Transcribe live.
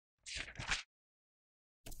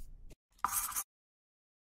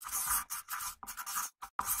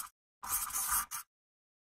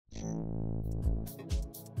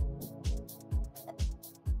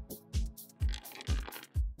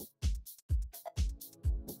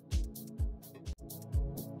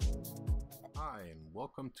Hi, and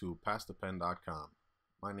welcome to PassThePen.com.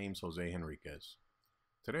 My name's Jose Henriquez.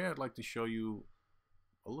 Today I'd like to show you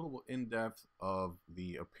a little in-depth of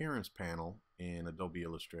the appearance panel in Adobe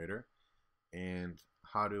Illustrator and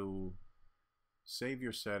how to save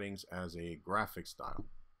your settings as a graphic style.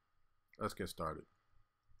 Let's get started.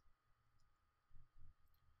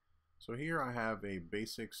 So here I have a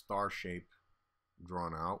basic star shape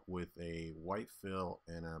drawn out with a white fill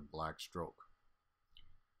and a black stroke.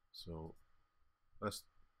 So let's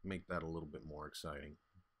make that a little bit more exciting.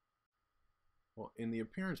 Well, in the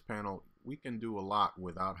appearance panel, we can do a lot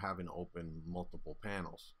without having to open multiple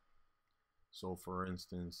panels. So for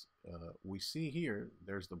instance, we see here,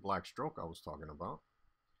 there's the black stroke I was talking about.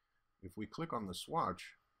 If we click on the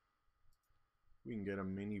swatch, we can get a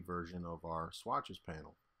mini version of our swatches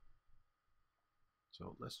panel.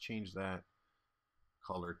 So let's change that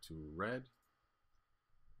color to red.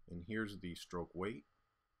 And here's the stroke weight.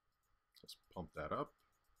 Let's pump that up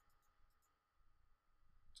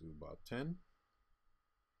to about 10.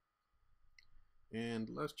 And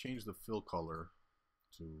let's change the fill color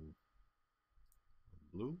to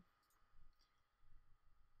blue.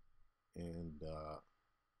 And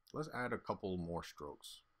let's add a couple more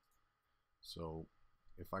strokes. So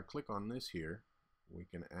if I click on this here, we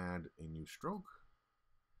can add a new stroke.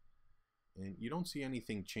 And you don't see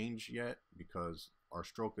anything change yet because our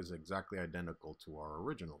stroke is exactly identical to our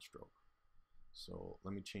original stroke. So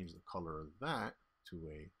let me change the color of that to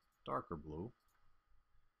a darker blue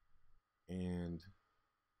and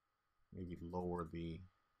maybe lower the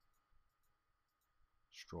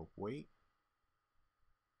stroke weight.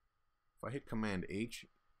 If I hit Command H,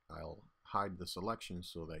 I'll hide the selection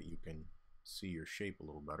so that you can see your shape a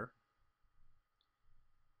little better.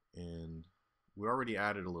 And we already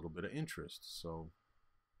added a little bit of interest, so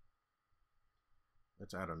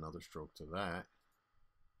let's add another stroke to that.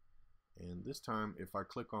 And this time, if I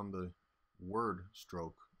click on the word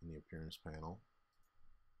stroke in the appearance panel,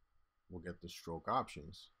 we'll get the stroke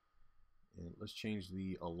options. And let's change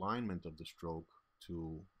the alignment of the stroke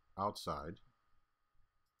to outside.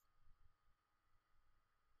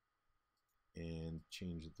 And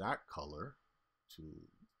change that color to,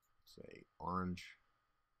 say, orange.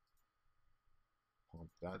 Pump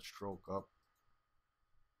that stroke up.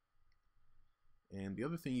 And the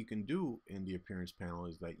other thing you can do in the appearance panel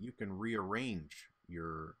is that you can rearrange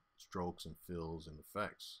your strokes and fills and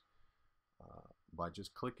effects by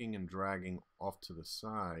just clicking and dragging off to the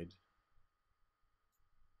side,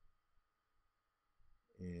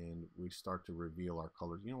 and we start to reveal our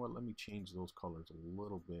colors. You know what, let me change those colors a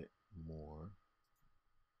little bit more.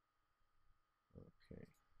 Okay,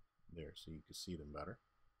 there, so you can see them better.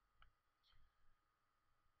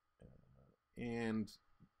 And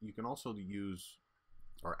you can also use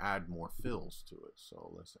or add more fills to it.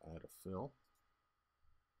 So let's add a fill.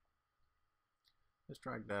 Let's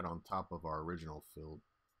drag that on top of our original fill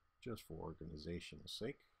just for organization's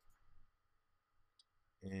sake.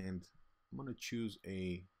 And I'm going to choose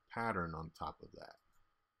a pattern on top of that.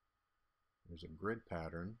 There's a grid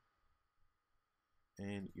pattern.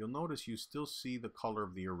 And you'll notice you still see the color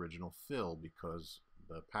of the original fill because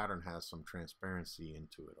the pattern has some transparency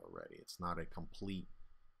into it already. It's not a complete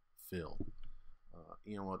fill.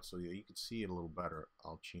 You know what, so you can see it a little better,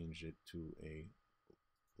 I'll change it to a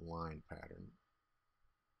line pattern.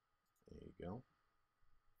 There you go.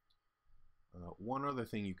 One other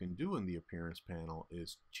thing you can do in the appearance panel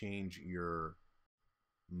is change your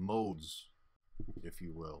modes, if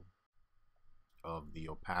you will, of the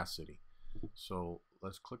opacity. So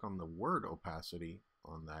let's click on the word opacity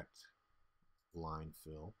on that line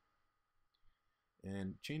fill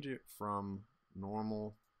and change it from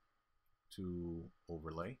normal to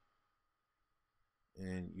overlay,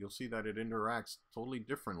 and you'll see that it interacts totally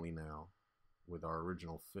differently now with our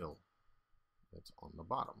original fill that's on the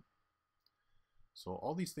bottom. So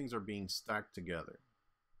all these things are being stacked together.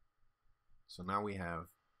 So now we have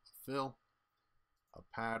a fill, a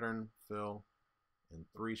pattern fill, and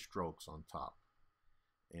 3 strokes on top.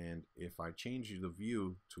 And if I change the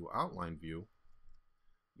view to outline view,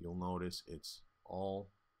 you'll notice it's all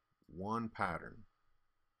one pattern.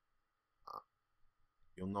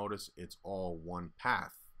 You'll notice it's all one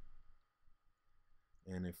path.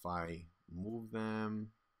 And if I move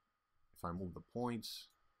them, if I move the points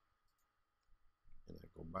and I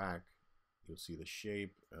go back, you'll see the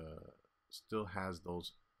shape still has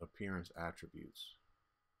those appearance attributes.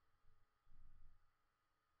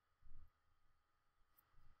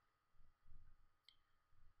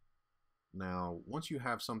 Now, once you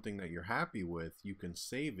have something that you're happy with, you can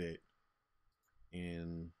save it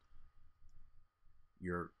in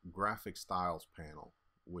your graphic styles panel,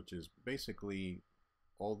 which is basically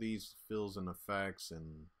all these fills and effects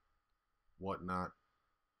and whatnot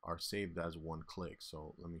are saved as one click.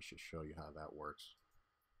 So let me just show you how that works.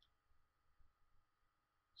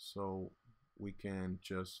 So we can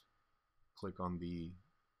just click on the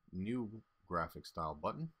new graphic style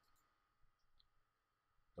button,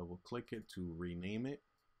 double click it to rename it,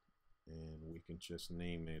 and we can just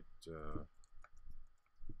name it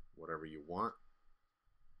whatever you want.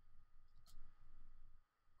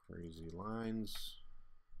 Crazy lines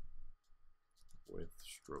with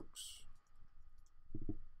strokes.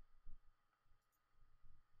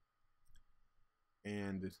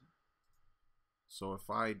 And so if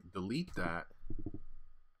I delete that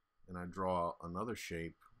and I draw another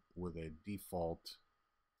shape with a default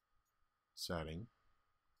setting,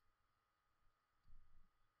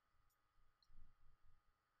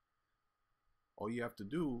 all you have to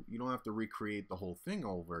do, you don't have to recreate the whole thing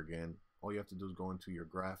over again. All you have to do is go into your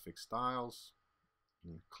graphic styles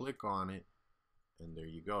and click on it, and there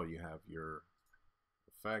you go. You have your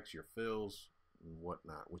effects, your fills, and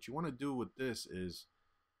whatnot. What you want to do with this is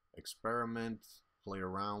experiment, play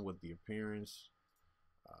around with the appearance,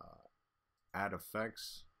 add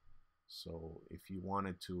effects. So if you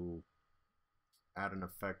wanted to add an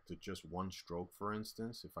effect to just one stroke, for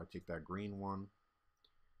instance, if I take that green one,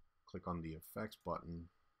 click on the effects button,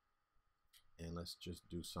 and let's just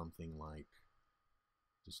do something like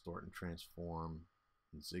distort and transform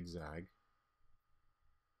and zigzag.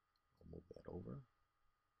 I'll move that over.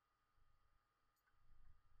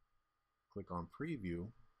 Click on preview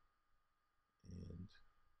and,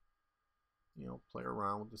 you know, play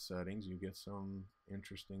around with the settings. You get some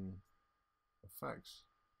interesting effects.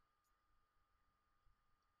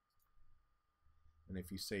 And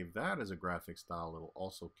if you save that as a graphic style, it'll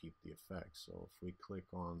also keep the effects. So if we click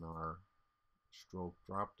on our stroke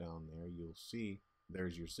drop down there, you'll see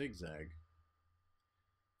there's your zigzag.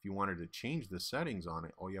 If you wanted to change the settings on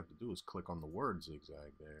it, all you have to do is click on the word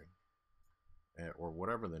zigzag there, or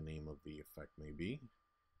whatever the name of the effect may be,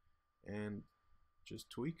 and just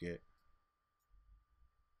tweak it.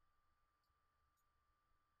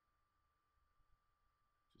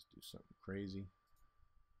 Just do something crazy.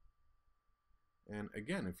 And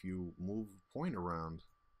again, if you move the point around,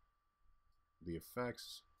 the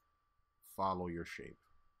effects follow your shape,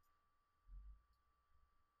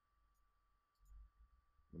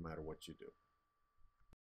 no matter what you do.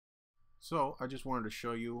 So I just wanted to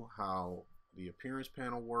show you how the appearance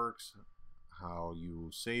panel works, how you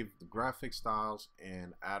save the graphic styles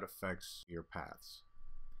and add effects to your paths.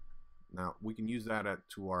 Now we can use that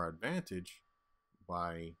to our advantage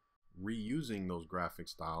by reusing those graphic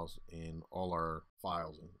styles in all our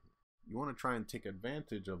files. You want to try and take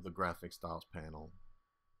advantage of the graphic styles panel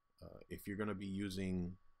if you're going to be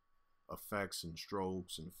using effects and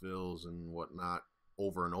strokes and fills and whatnot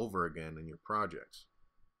over and over again in your projects.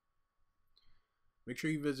 Make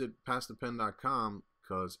sure you visit passthepen.com,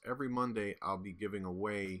 because every Monday I'll be giving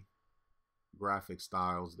away graphic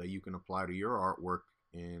styles that you can apply to your artwork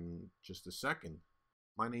in just a second.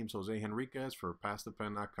 My name's Jose Henriquez for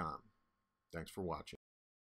passthepen.com. Thanks for watching.